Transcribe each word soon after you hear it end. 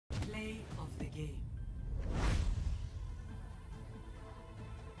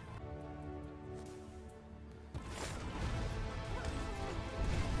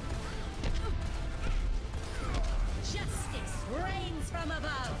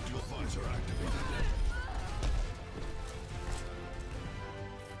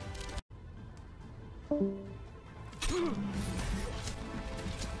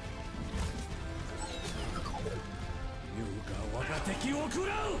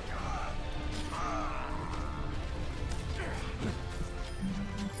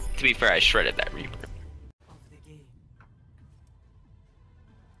To be fair, I shredded that Reaper.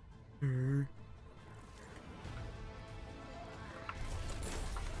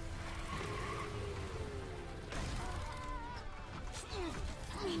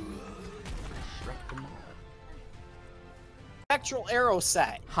 Spectral arrow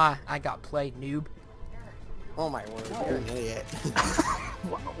set. Ha, I got played, noob. Oh my word, you're an idiot.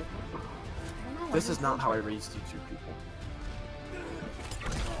 Wow. This is not how I raised you two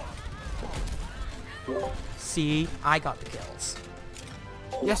people. See, I got the kills.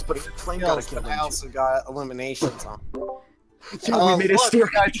 Yes, but Flame got a kill. I also got eliminations on. Yeah, we made a steer.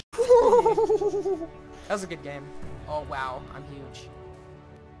 That was a good game. Oh wow, I'm huge.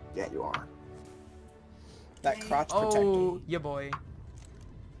 Yeah, you are. That crotch Oh, protector. yeah boy.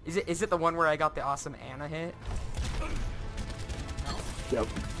 Is it the one where I got the awesome Anna hit? Yep.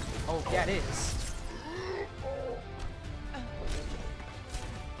 Oh yeah, it is.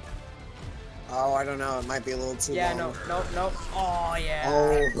 Oh, I don't know. It might be a little too Yeah, long. no. Oh yeah.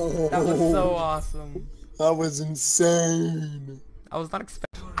 Oh. That was so awesome. That was insane. I was not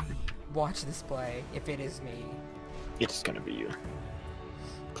expecting. Watch this play. If it is me. It's gonna be you.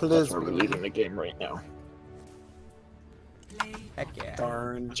 Please. That's why we're leading the game right now. Heck yeah.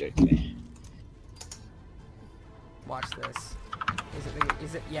 Darn. JK. Watch this.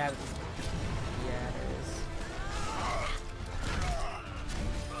 Is it? Yeah. Yeah, it is.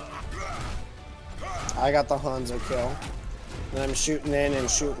 I got the Hanzo kill. And I'm shooting in and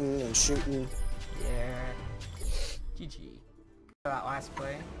shooting and shooting. Yeah. GG. That last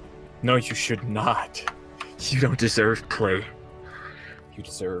play. No, you should not. You don't deserve play. You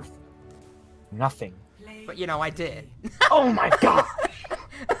deserve nothing. But you know, I did. Oh my god!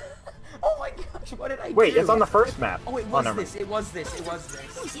 Oh my gosh, what did I do? Wait, it's on the first map. Oh, it was this. It was this. It was this.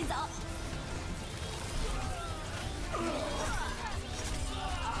 GG.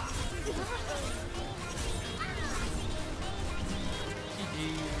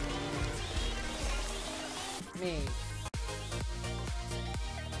 Me.